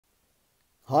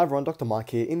Hi everyone, Dr. Mike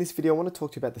here. In this video I want to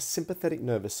talk to you about the sympathetic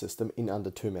nervous system in under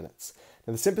 2 minutes.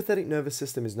 Now the sympathetic nervous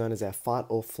system is known as our fight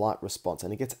or flight response,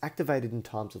 and it gets activated in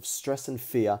times of stress and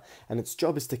fear, and its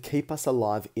job is to keep us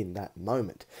alive in that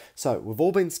moment. So we've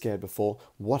all been scared before.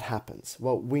 What happens?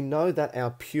 Well, we know that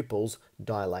our pupils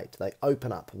dilate. They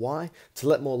open up. Why? To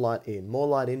let more light in. More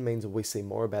light in means we see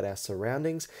more about our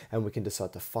surroundings and we can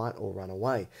decide to fight or run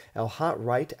away. Our heart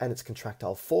rate and its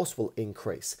contractile force will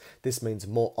increase. This means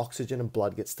more oxygen and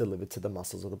blood gets delivered to the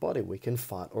muscles of the body. We can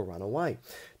fight or run away.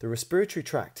 The respiratory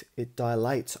tract, it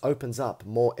dilates, opens up,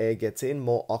 more air gets in,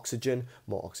 more oxygen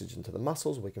to the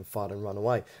muscles, we can fight and run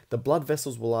away. The blood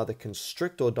vessels will either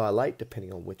constrict or dilate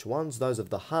depending on which ones. Those of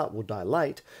the heart will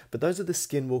dilate, but those of the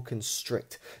skin will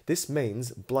constrict. This means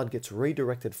blood gets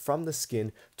redirected from the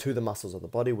skin to the muscles of the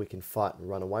body. We can fight and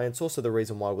run away. It's also the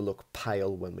reason why we look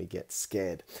pale when we get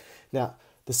scared. Now,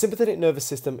 the sympathetic nervous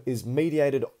system is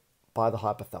mediated by the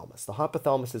hypothalamus. The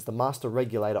hypothalamus is the master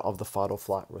regulator of the fight or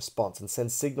flight response and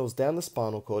sends signals down the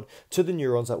spinal cord to the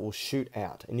neurons that will shoot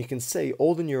out. And you can see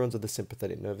all the neurons of the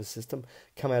sympathetic nervous system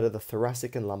come out of the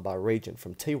thoracic and lumbar region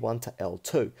from T1 to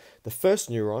L2. The first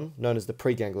neuron, known as the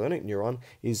preganglionic neuron,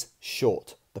 is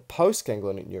short. The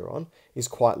postganglionic neuron is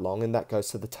quite long, and that goes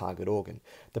to the target organ.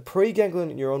 The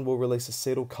preganglionic neuron will release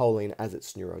acetylcholine as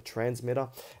its neurotransmitter,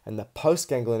 and the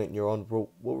postganglionic neuron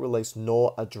will release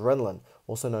noradrenaline,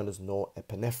 also known as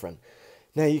norepinephrine.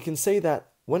 Now you can see that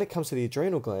when it comes to the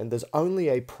adrenal gland, there's only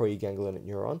a preganglionic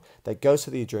neuron that goes to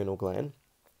the adrenal gland.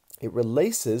 It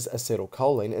releases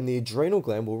acetylcholine, and the adrenal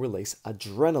gland will release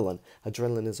adrenaline.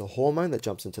 Adrenaline is a hormone that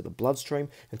jumps into the bloodstream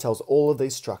and tells all of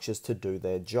these structures to do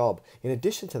their job. In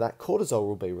addition to that, cortisol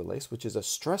will be released, which is a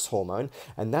stress hormone,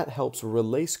 and that helps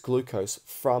release glucose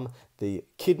from the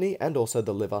kidney and also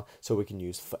the liver so we can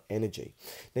use for energy.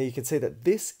 Now you can see that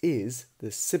this is the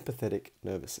sympathetic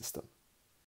nervous system.